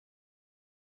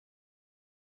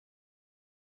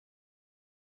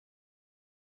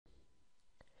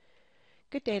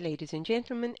Good day, ladies and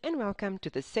gentlemen, and welcome to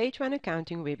the Stage 1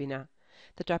 Accounting webinar.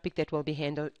 The topic that will be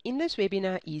handled in this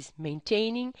webinar is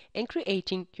maintaining and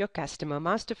creating your customer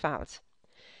master files.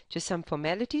 Just some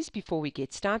formalities before we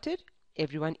get started.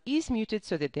 Everyone is muted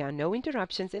so that there are no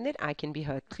interruptions and that I can be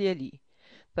heard clearly.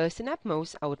 First and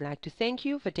upmost, I would like to thank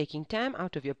you for taking time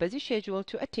out of your busy schedule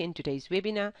to attend today's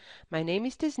webinar. My name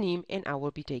is Tasneem and I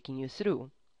will be taking you through.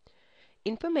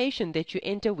 Information that you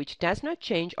enter which does not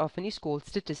change often is called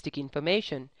statistic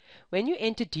information. When you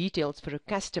enter details for a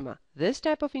customer, this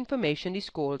type of information is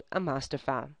called a master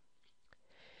file.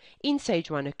 In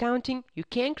Sage 1 Accounting, you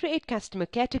can create customer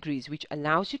categories which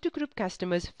allows you to group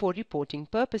customers for reporting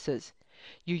purposes.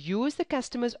 You use the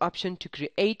customers option to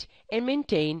create and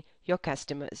maintain your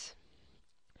customers.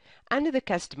 Under the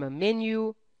customer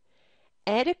menu,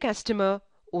 add a customer,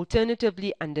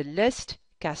 alternatively under list,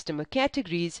 customer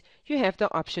categories, you have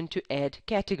the option to add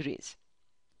categories.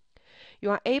 You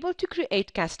are able to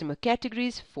create customer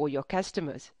categories for your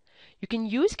customers. You can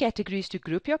use categories to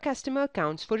group your customer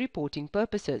accounts for reporting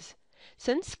purposes.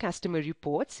 Since customer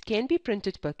reports can be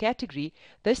printed per category,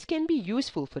 this can be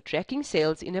useful for tracking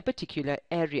sales in a particular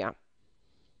area.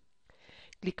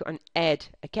 Click on Add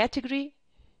a Category,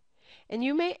 and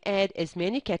you may add as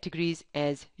many categories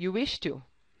as you wish to.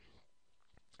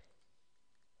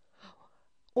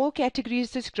 All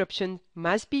categories description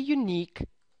must be unique.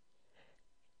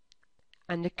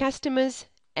 Under Customers,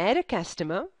 add a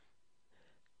customer.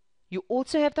 You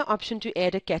also have the option to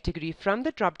add a category from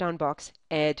the drop-down box,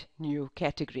 Add New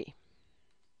Category.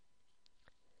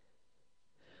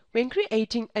 When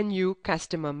creating a new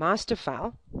customer master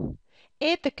file,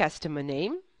 add the customer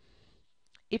name.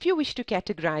 If you wish to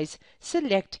categorize,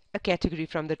 select a category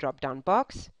from the drop-down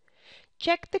box.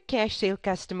 Check the cash sale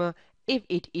customer if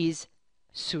it is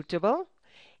suitable.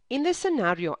 In this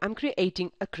scenario, I'm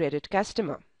creating a credit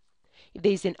customer. If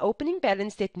there is an opening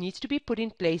balance that needs to be put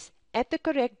in place at the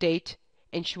correct date,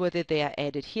 ensure that they are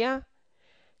added here.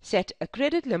 Set a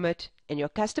credit limit and your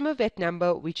customer VAT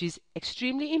number, which is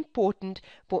extremely important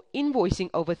for invoicing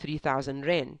over 3,000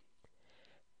 Rand.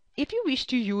 If you wish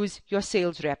to use your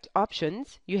sales reps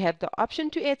options, you have the option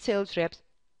to add sales reps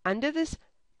under this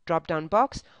drop-down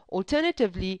box,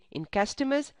 alternatively in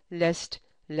Customers,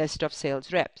 List of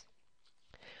sales reps.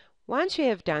 Once you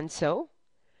have done so,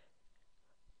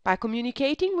 by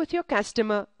communicating with your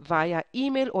customer via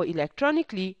email or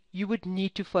electronically, you would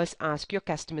need to first ask your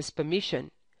customer's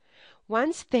permission.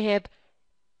 Once they have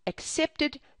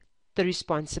accepted the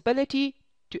responsibility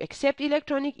to accept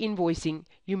electronic invoicing,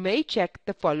 you may check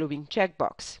the following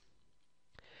checkbox.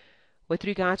 With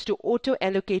regards to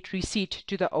auto-allocate receipt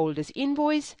to the oldest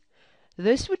invoice,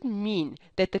 this would mean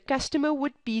that the customer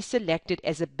would be selected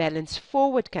as a balance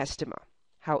forward customer.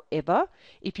 However,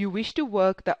 if you wish to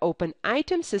work the open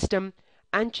item system,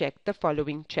 uncheck the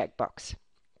following checkbox.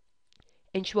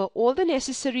 Ensure all the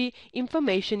necessary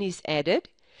information is added.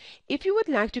 If you would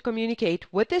like to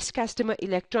communicate with this customer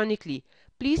electronically,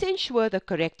 please ensure the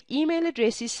correct email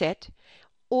address is set.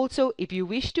 Also, if you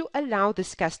wish to allow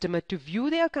this customer to view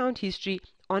their account history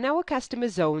on our customer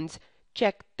zones,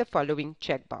 check the following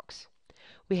checkbox.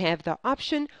 We have the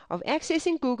option of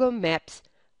accessing Google Maps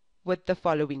with the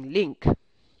following link.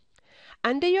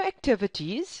 Under your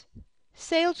activities,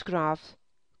 sales graph,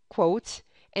 quotes,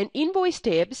 and invoice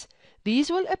tabs, these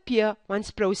will appear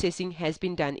once processing has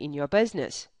been done in your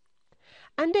business.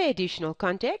 Under additional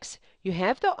contacts, you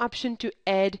have the option to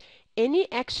add any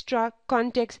extra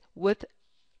contacts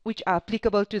which are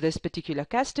applicable to this particular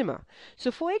customer.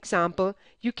 So for example,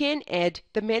 you can add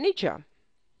the manager.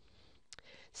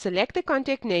 Select the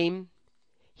contact name,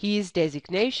 his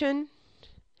designation,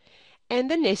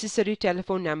 and the necessary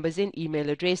telephone numbers and email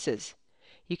addresses.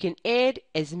 You can add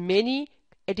as many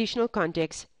additional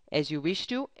contacts as you wish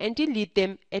to and delete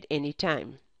them at any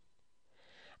time.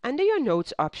 Under your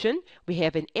notes option, we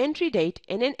have an entry date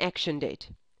and an action date.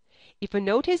 If a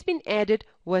note has been added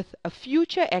with a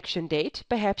future action date,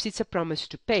 perhaps it's a promise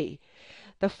to pay,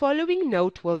 the following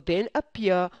note will then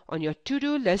appear on your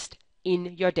to-do list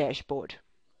in your dashboard.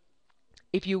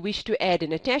 If you wish to add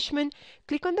an attachment,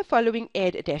 click on the following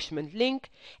Add Attachment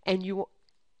link and you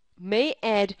may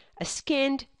add a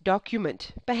scanned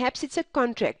document. Perhaps it's a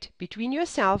contract between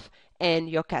yourself and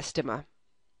your customer.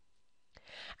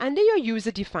 Under your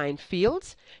user-defined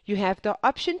fields, you have the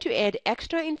option to add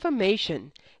extra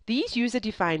information. These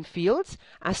user-defined fields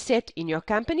are set in your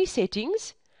company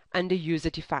settings under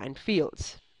user-defined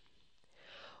fields.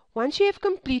 Once you have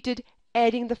completed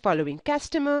adding the following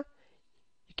customer,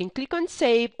 you can click on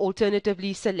Save,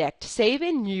 alternatively select Save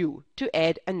and New to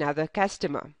add another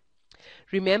customer.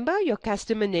 Remember, your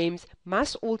customer names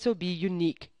must also be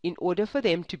unique in order for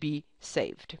them to be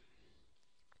saved.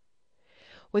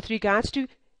 With regards to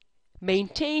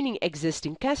maintaining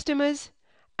existing customers,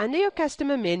 under your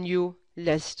customer menu,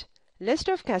 list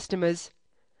of customers,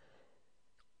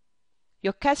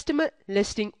 your customer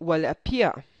listing will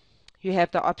appear. You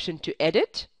have the option to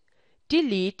edit,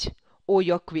 delete, or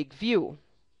your quick view.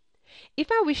 If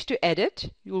I wish to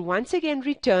edit, you will once again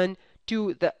return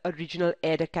to the original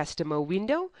Add a Customer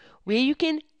window, where you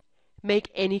can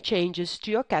make any changes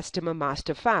to your customer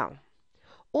master file.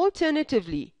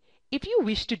 Alternatively, if you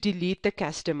wish to delete the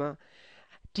customer,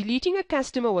 deleting a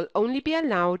customer will only be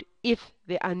allowed if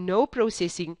there are no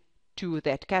processing to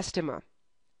that customer.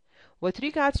 With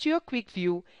regards to your quick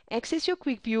view, access your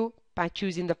quick view by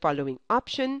choosing the following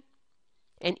option,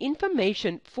 and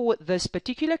information for this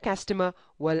particular customer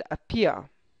will appear.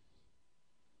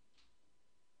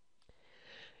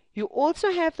 You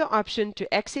also have the option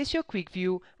to access your quick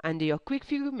view under your quick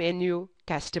view menu,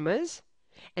 Customers,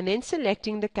 and then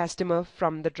selecting the customer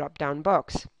from the drop-down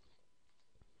box.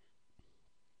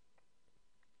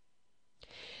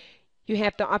 You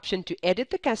have the option to edit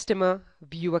the customer,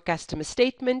 view a customer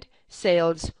statement,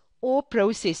 sales, or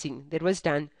processing that was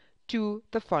done to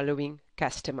the following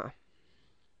customer.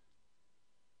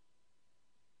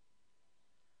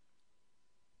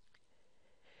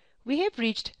 We have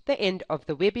reached the end of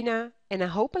the webinar, and I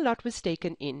hope a lot was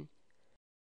taken in.